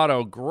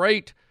 Colorado.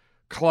 Great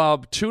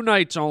club, 2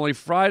 nights only,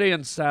 Friday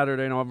and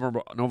Saturday,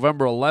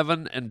 November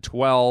 11 and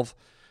 12.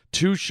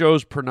 2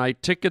 shows per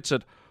night. Tickets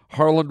at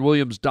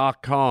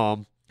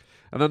harlandwilliams.com.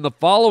 And then the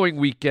following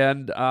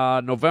weekend,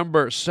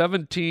 November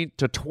 17th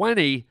to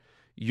 20,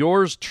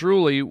 yours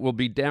truly will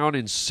be down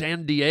in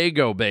San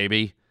Diego,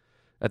 baby,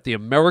 at the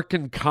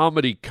American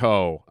Comedy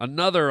Co.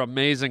 Another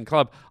amazing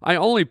club. I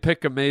only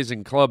pick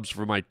amazing clubs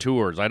for my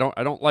tours. I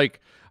don't like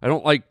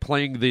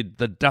playing the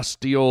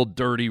dusty old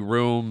dirty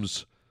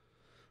rooms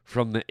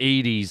from the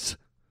 80s.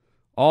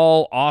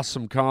 All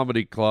awesome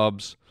comedy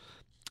clubs.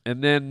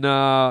 And then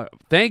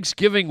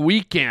Thanksgiving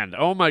weekend.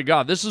 Oh, my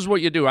God. This is what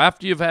you do.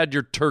 After you've had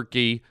your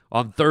turkey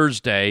on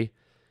Thursday,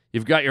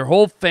 you've got your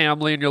whole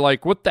family, and you're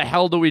like, what the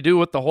hell do we do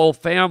with the whole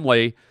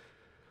family?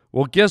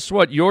 Well, guess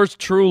what? Yours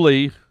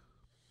truly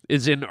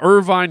is in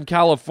Irvine,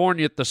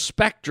 California at the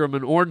Spectrum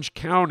in Orange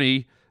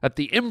County at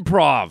the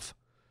Improv.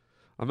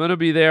 I'm going to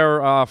be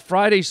there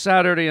Friday,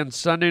 Saturday, and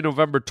Sunday,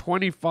 November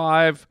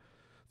 25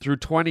 through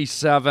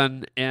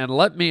 27. And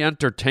let me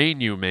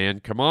entertain you, man.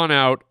 Come on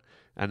out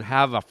and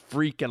have a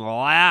freaking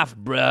laugh,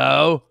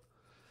 bro.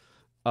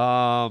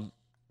 And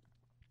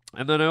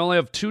then I only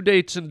have 2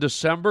 dates in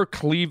December.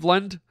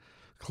 Cleveland,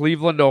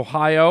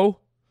 Ohio.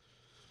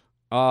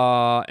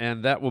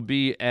 And that will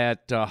be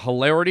at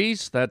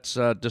Hilarities. That's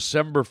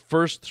December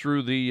 1st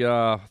through the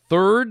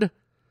 3rd.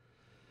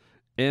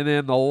 And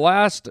then the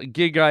last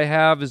gig I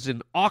have is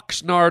in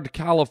Oxnard,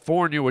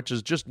 California, which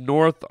is just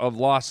north of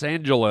Los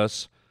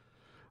Angeles.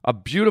 A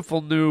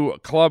beautiful new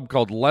club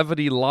called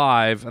Levity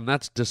Live, and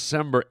that's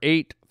December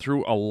 8th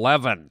through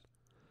 11.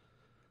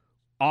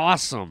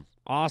 Awesome.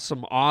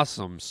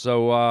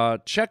 So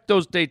check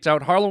those dates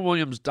out,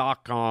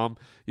 harlandwilliams.com.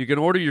 You can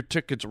order your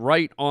tickets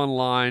right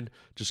online.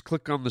 Just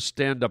click on the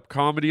stand-up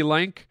comedy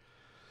link.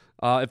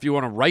 If you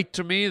want to write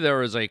to me,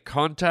 there is a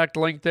contact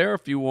link there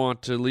if you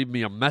want to leave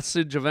me a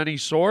message of any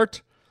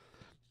sort.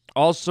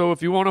 Also,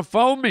 if you want to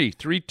phone me,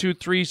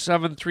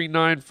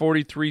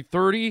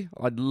 323-739-4330.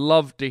 I'd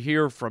love to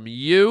hear from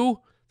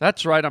you.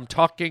 That's right, I'm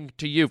talking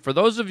to you. For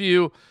those of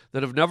you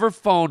that have never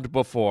phoned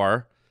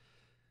before,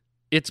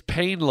 it's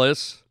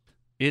painless.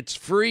 It's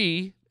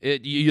free.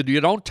 You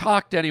don't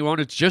talk to anyone.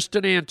 It's just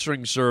an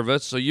answering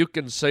service, so you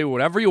can say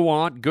whatever you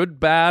want, good,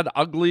 bad,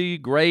 ugly,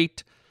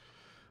 great.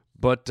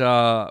 But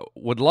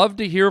would love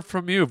to hear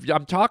from you. If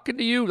I'm talking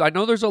to you, I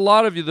know there's a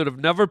lot of you that have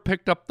never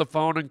picked up the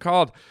phone and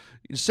called.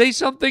 Say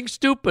something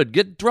stupid.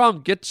 Get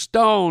drunk. Get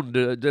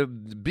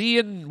stoned.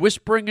 Be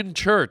whispering in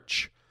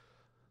church.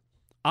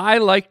 I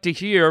like to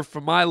hear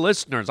from my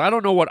listeners. I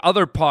don't know what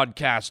other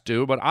podcasts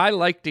do, but I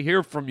like to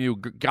hear from you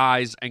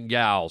guys and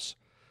gals.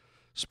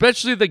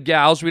 Especially the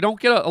gals. We don't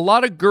get a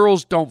lot of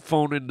girls don't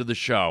phone into the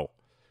show.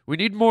 We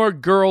need more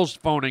girls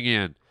phoning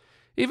in.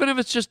 Even if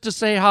it's just to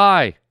say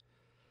hi.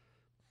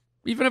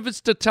 Even if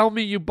it's to tell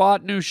me you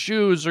bought new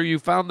shoes or you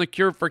found the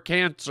cure for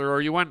cancer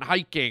or you went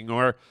hiking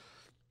or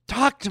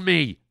talk to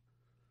me.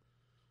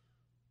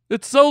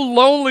 It's so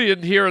lonely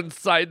in here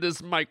inside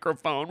this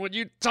microphone. Would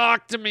you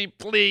talk to me,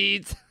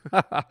 please?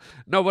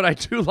 No, but I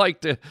just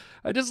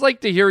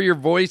like to hear your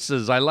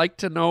voices. I like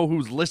to know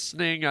who's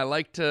listening. I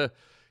like to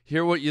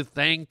hear what you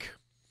think.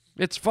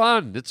 It's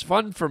fun. It's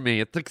fun for me.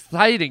 It's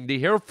exciting to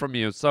hear from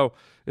you. So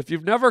if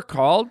you've never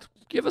called,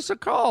 give us a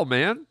call,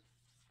 man.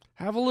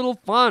 Have a little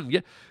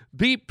fun.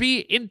 Be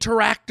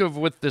interactive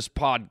with this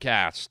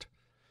podcast.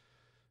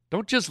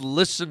 Don't just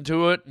listen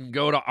to it and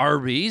go to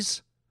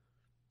Arby's.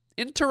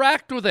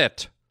 Interact with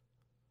it.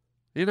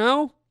 You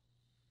know?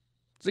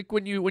 It's like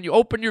when you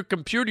open your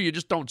computer, you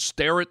just don't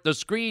stare at the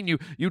screen.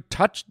 You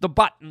touch the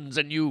buttons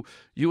and you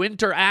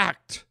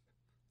interact.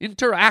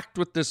 Interact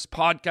with this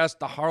podcast,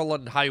 The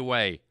Harland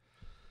Highway.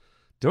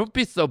 Don't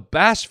be so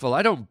bashful.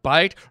 I don't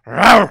bite.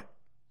 Rawr!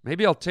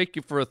 Maybe I'll take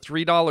you for a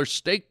 $3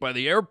 steak by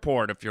the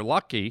airport if you're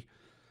lucky.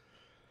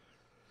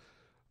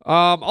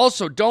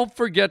 Also, don't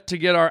forget to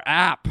get our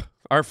app,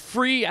 our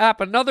free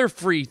app, another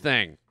free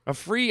thing. A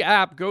free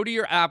app. Go to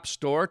your app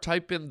store,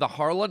 type in The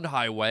Harland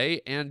Highway,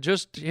 and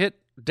just hit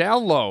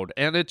download,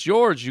 and it's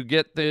yours. You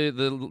get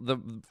the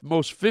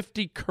most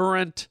 50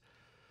 current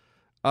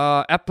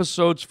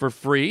episodes for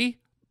free.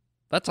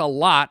 That's a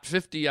lot,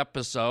 50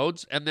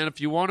 episodes. And then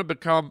if you want to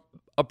become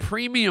a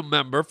premium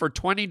member for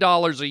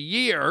 $20 a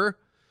year,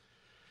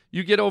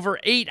 you get over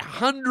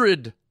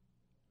 800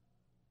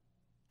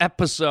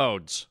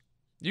 episodes.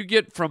 You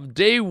get from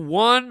day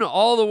one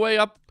all the way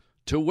up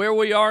to where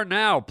we are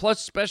now,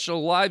 plus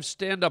special live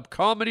stand-up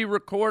comedy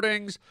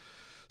recordings,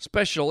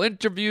 special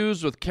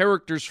interviews with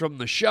characters from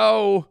the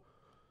show.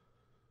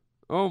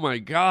 Oh my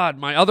God,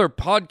 my other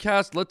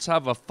podcast, Let's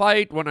Have a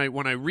Fight. When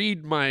I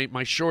read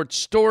my short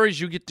stories,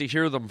 you get to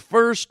hear them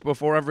first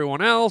before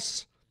everyone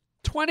else.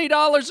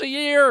 $20 a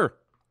year.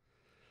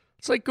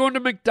 It's like going to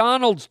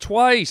McDonald's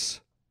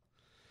twice.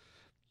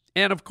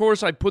 And of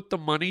course, I put the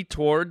money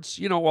towards,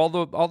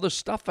 all the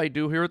stuff I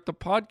do here at the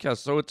podcast.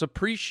 So it's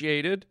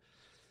appreciated.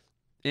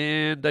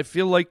 And I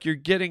feel like you're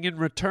getting in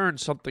return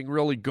something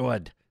really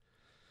good,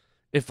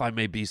 if I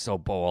may be so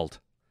bold.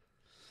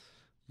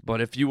 But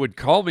if you would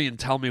call me and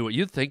tell me what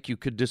you think, you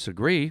could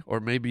disagree,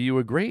 or maybe you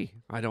agree.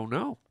 I don't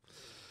know.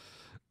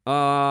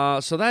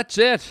 So that's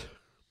it.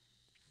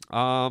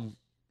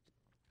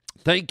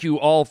 Thank you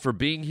all for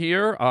being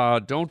here.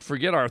 Don't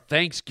forget our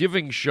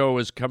Thanksgiving show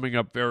is coming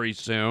up very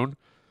soon.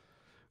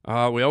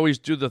 We always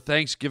do the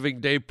Thanksgiving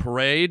Day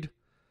parade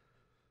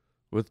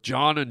with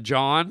John and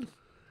John.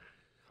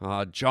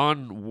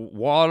 John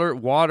Waters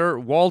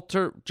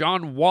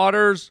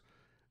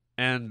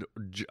and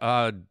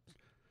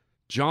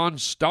John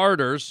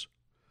Starters,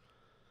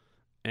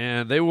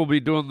 and they will be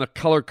doing the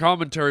color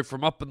commentary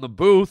from up in the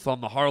booth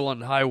on the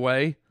Harland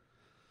Highway.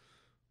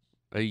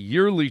 A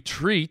yearly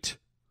treat,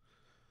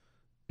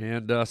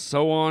 and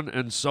so on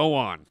and so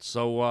on.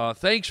 So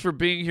thanks for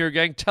being here,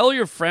 gang. Tell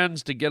your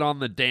friends to get on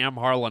the damn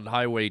Harland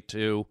Highway,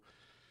 too.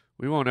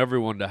 We want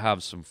everyone to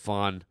have some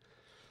fun.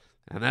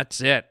 And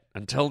that's it.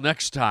 Until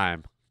next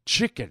time,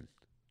 chicken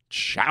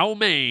chow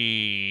mein,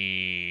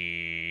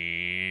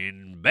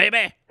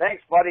 baby.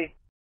 Thanks, buddy.